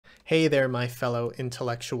Hey there, my fellow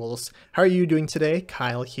intellectuals. How are you doing today?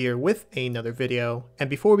 Kyle here with another video. And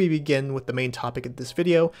before we begin with the main topic of this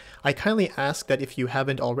video, I kindly ask that if you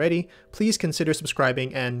haven't already, please consider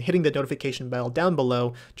subscribing and hitting the notification bell down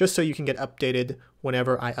below just so you can get updated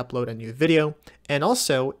whenever I upload a new video. And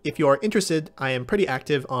also, if you are interested, I am pretty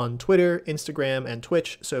active on Twitter, Instagram, and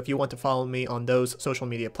Twitch, so if you want to follow me on those social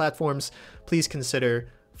media platforms, please consider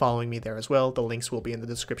following me there as well. The links will be in the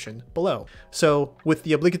description below. So with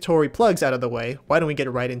the obligatory plugs out of the way, why don't we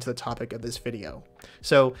get right into the topic of this video?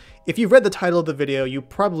 So if you've read the title of the video, you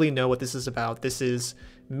probably know what this is about. This is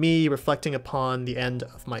me reflecting upon the end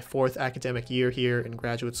of my 4th academic year here in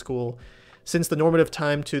graduate school. Since the normative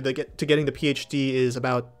time to getting the PhD is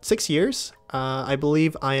about 6 years, I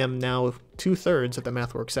believe I am now 2/3, if the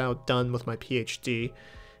math works out, done with my PhD.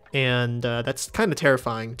 And that's kind of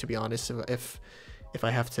terrifying, to be honest, if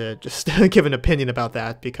I have to just give an opinion about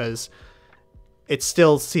that, because it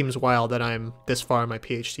still seems wild that I'm this far in my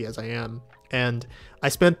PhD as I am. And I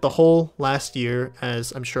spent the whole last year,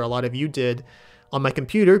 as I'm sure a lot of you did, on my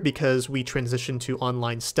computer because we transitioned to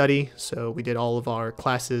online study. So we did all of our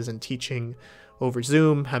classes and teaching over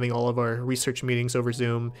Zoom, having all of our research meetings over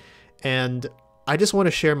Zoom. And I just want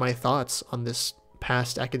to share my thoughts on this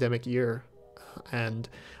past academic year. And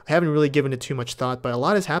I haven't really given it too much thought, but a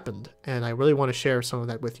lot has happened, and I really want to share some of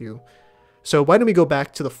that with you. So why don't we go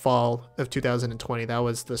back to the fall of 2020? That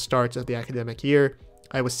was the start of the academic year.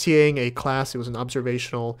 I was TAing a class. It was an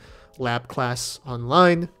observational lab class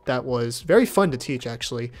online that was very fun to teach,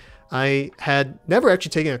 actually. I had never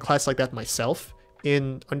actually taken a class like that myself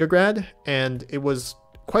in undergrad, and it was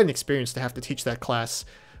quite an experience to have to teach that class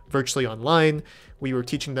virtually online. We were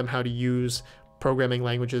teaching them how to use programming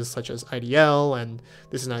languages such as IDL, and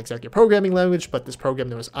this is not exactly a programming language, but this program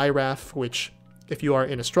known as IRAF, which if you are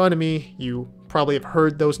in astronomy, you probably have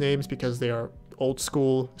heard those names because they are old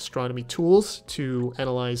school astronomy tools to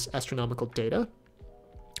analyze astronomical data,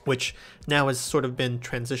 which now has sort of been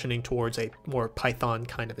transitioning towards a more Python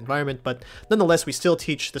kind of environment. But nonetheless, we still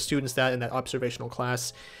teach the students that in that observational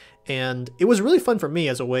class. And it was really fun for me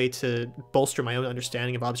as a way to bolster my own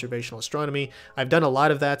understanding of observational astronomy. I've done a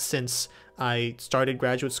lot of that since I started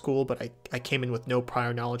graduate school, but I came in with no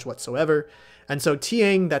prior knowledge whatsoever. And so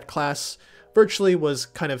TAing that class virtually was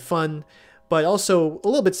kind of fun, but also a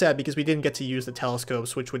little bit sad because we didn't get to use the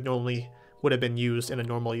telescopes, which would have been used in a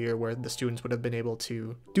normal year where the students would have been able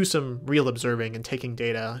to do some real observing and taking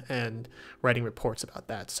data and writing reports about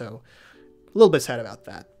that. So a little bit sad about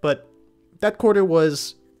that. But that quarter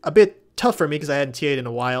was a bit tough for me because I hadn't TA'd in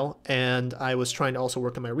a while, and I was trying to also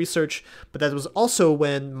work on my research, but that was also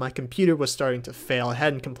when my computer was starting to fail. It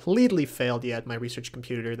hadn't completely failed yet, my research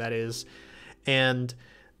computer, that is, and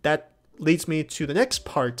that leads me to the next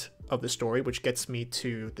part of the story, which gets me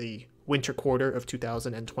to the winter quarter of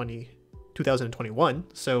 2021.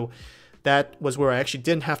 So that was where I actually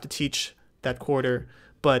didn't have to teach that quarter,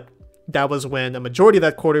 but that was when a majority of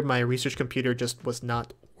that quarter, my research computer just was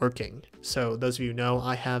not working. So those of you who know,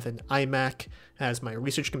 I have an iMac as my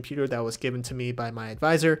research computer that was given to me by my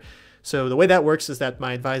advisor. So the way that works is that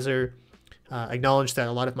my advisor acknowledged that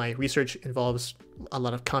a lot of my research involves a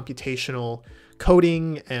lot of computational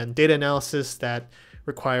coding and data analysis that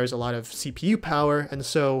requires a lot of CPU power. And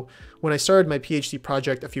so when I started my PhD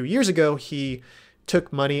project a few years ago, he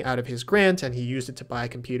took money out of his grant and he used it to buy a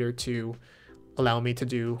computer to allow me to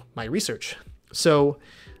do my research. So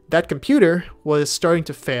that computer was starting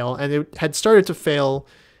to fail, and it had started to fail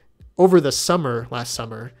over the summer, last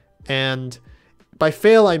summer. And by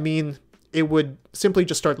fail, I mean it would simply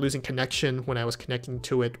just start losing connection when I was connecting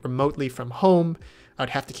to it remotely from home. I'd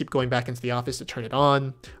have to keep going back into the office to turn it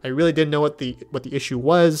on. I really didn't know what the issue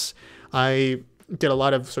was. I did a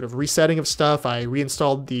lot of sort of resetting of stuff. I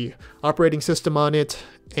reinstalled the operating system on it,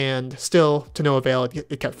 and still to no avail.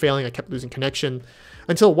 It kept failing. I kept losing connection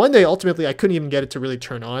until one day, ultimately, I couldn't even get it to really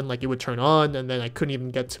turn on. Like, it would turn on, and then I couldn't even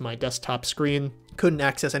get to my desktop screen, couldn't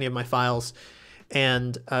access any of my files.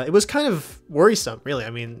 And it was kind of worrisome, really. I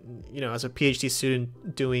mean, you know, as a PhD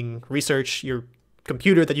student doing research, your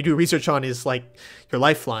computer that you do research on is like your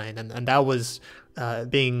lifeline, and that was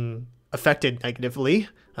being affected negatively.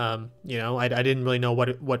 You know, I didn't really know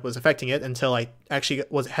what was affecting it until I actually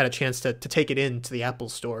had a chance to take it into the Apple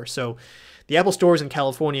Store. So the Apple stores in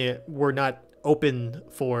California were not open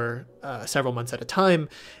for several months at a time,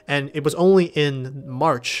 and it was only in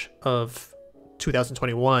March of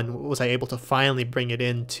 2021 was I able to finally bring it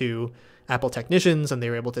into Apple technicians, and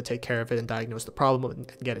they were able to take care of it and diagnose the problem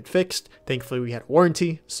and get it fixed. Thankfully, we had a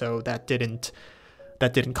warranty, so that didn't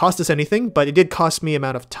cost us anything, but it did cost me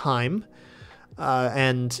amount of time.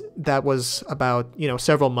 And that was about,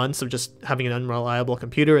 several months of just having an unreliable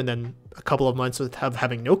computer, and then a couple of months of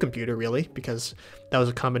having no computer, really, because that was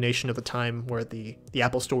a combination of the time where the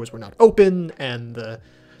Apple stores were not open and the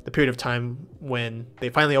period of time when they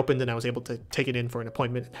finally opened and I was able to take it in for an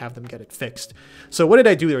appointment and have them get it fixed. So what did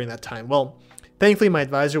I do during that time? Well, thankfully, my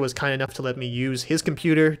advisor was kind enough to let me use his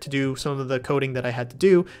computer to do some of the coding that I had to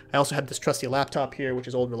do. I also had this trusty laptop here, which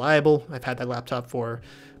is old reliable. I've had that laptop for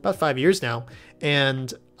about 5 years now,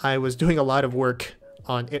 and I was doing a lot of work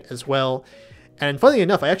on it as well. And funnily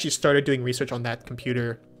enough, I actually started doing research on that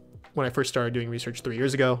computer when I first started doing research 3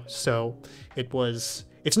 years ago. So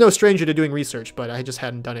it's no stranger to doing research, but I just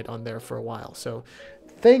hadn't done it on there for a while. So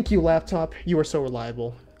thank you, laptop. You are so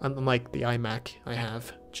reliable, unlike the iMac I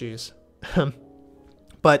have. Jeez.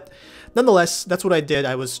 But nonetheless, that's what I did.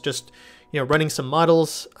 I was just, running some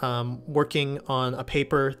models, working on a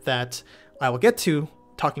paper that I will get to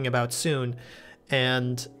talking about soon.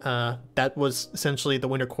 And that was essentially the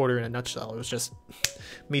winter quarter in a nutshell. It was just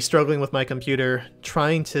me struggling with my computer,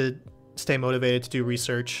 trying to stay motivated to do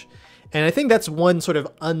research. And I think that's one sort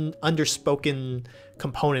of underspoken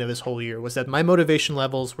component of this whole year, was that my motivation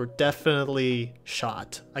levels were definitely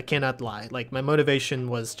shot. I cannot lie. Like, my motivation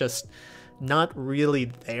was just not really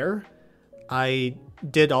there. I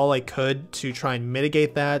did all I could to try and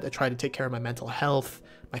mitigate that. I tried to take care of my mental health,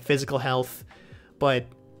 my physical health, but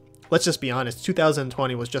let's just be honest,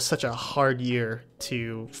 2020 was just such a hard year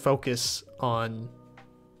to focus on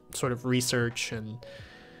sort of research and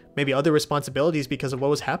maybe other responsibilities because of what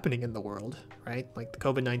was happening in the world, right? Like the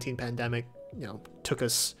COVID-19 pandemic, took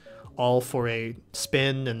us all for a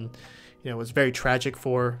spin, and, it was very tragic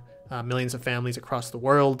for millions of families across the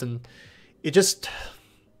world. And it just,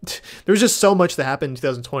 there was just so much that happened in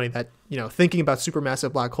 2020 that, thinking about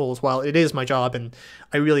supermassive black holes, while it is my job and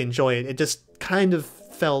I really enjoy it, it just kind of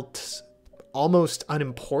felt almost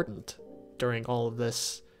unimportant during all of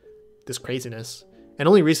this craziness. And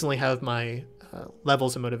only recently have my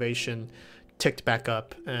levels of motivation ticked back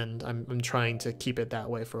up, and I'm trying to keep it that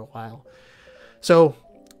way for a while. So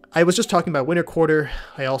I was just talking about winter quarter.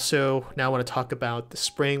 I also now want to talk about the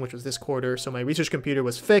spring, which was this quarter. So my research computer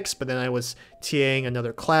was fixed, but then I was TAing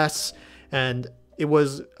another class, and it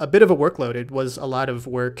was a bit of a workload. It was a lot of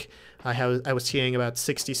work. I was TAing about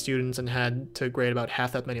 60 students and had to grade about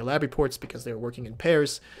half that many lab reports because they were working in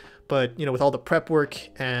pairs. But, with all the prep work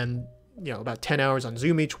and, about 10 hours on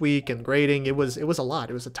Zoom each week and grading, it was a lot.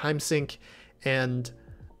 It was a time sink, and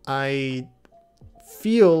I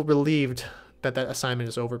feel relieved that assignment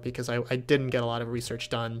is over because I didn't get a lot of research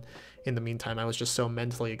done in the meantime. I was just so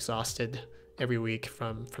mentally exhausted every week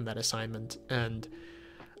from that assignment. And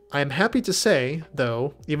I am happy to say,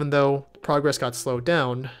 though, even though progress got slowed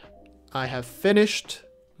down, I have finished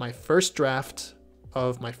my first draft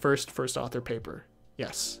of my first author paper.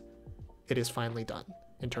 Yes, it is finally done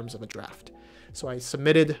in terms of a draft. So I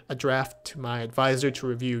submitted a draft to my advisor to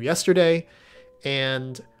review yesterday,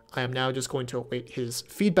 and I am now just going to await his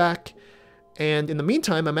feedback. And in the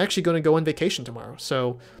meantime, I'm actually going to go on vacation tomorrow.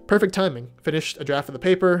 So perfect timing. Finished a draft of the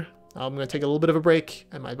paper. I'm going to take a little bit of a break,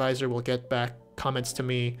 and my advisor will get back comments to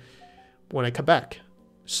me when I come back.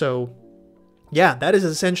 So yeah, that is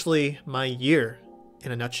essentially my year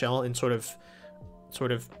in a nutshell, in sort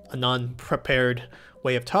of a non-prepared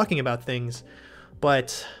way of talking about things.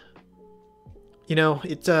 But it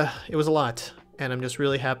was a lot, and I'm just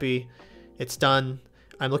really happy it's done.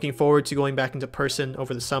 I'm looking forward to going back into person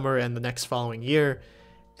over the summer and the next following year.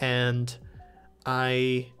 And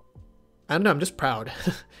I don't know, I'm just proud.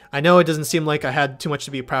 I know it doesn't seem like I had too much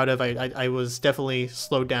to be proud of. I was definitely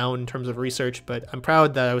slowed down in terms of research, but I'm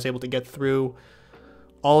proud that I was able to get through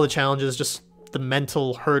all the challenges, just the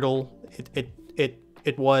mental hurdle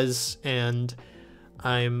it was. And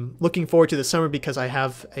I'm looking forward to the summer because I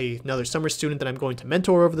have another summer student that I'm going to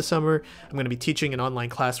mentor over the summer. I'm going to be teaching an online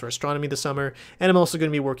class for astronomy this summer, and I'm also going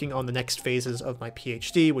to be working on the next phases of my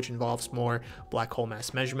PhD, which involves more black hole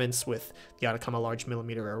mass measurements with the Atacama Large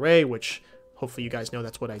Millimeter Array, which hopefully you guys know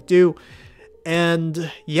that's what I do.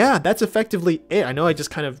 And yeah, that's effectively it. I know I just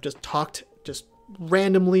kind of talked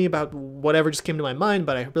randomly about whatever just came to my mind,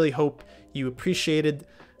 but I really hope you appreciated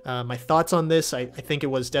my thoughts on this. I think it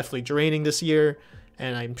was definitely draining this year,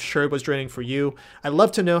 and I'm sure it was draining for you. I'd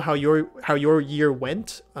love to know how your year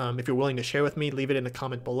went. If you're willing to share with me, leave it in a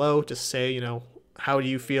comment below. Just say, how do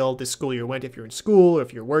you feel this school year went, if you're in school or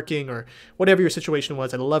if you're working or whatever your situation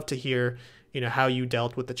was. I'd love to hear, how you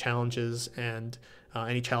dealt with the challenges and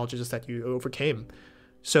any challenges that you overcame.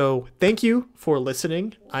 So thank you for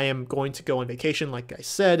listening. I am going to go on vacation, like I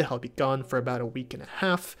said. I'll be gone for about a week and a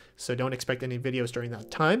half, so don't expect any videos during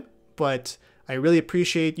that time. But I really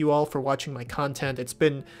appreciate you all for watching my content. It's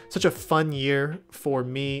been such a fun year for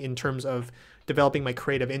me in terms of developing my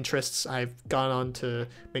creative interests. I've gone on to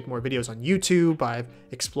make more videos on YouTube. I've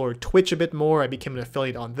explored Twitch a bit more. I became an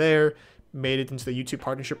affiliate on there, made it into the YouTube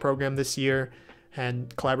partnership program this year,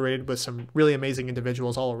 and collaborated with some really amazing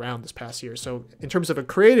individuals all around this past year. So in terms of a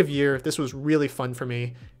creative year, this was really fun for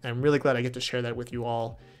me, and I'm really glad I get to share that with you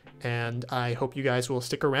all. And I hope you guys will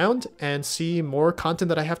stick around and see more content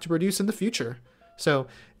that I have to produce in the future. So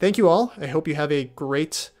thank you all. I hope you have a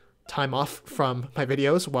great time off from my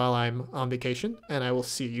videos while I'm on vacation, and I will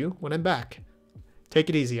see you when I'm back. Take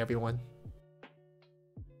it easy, everyone.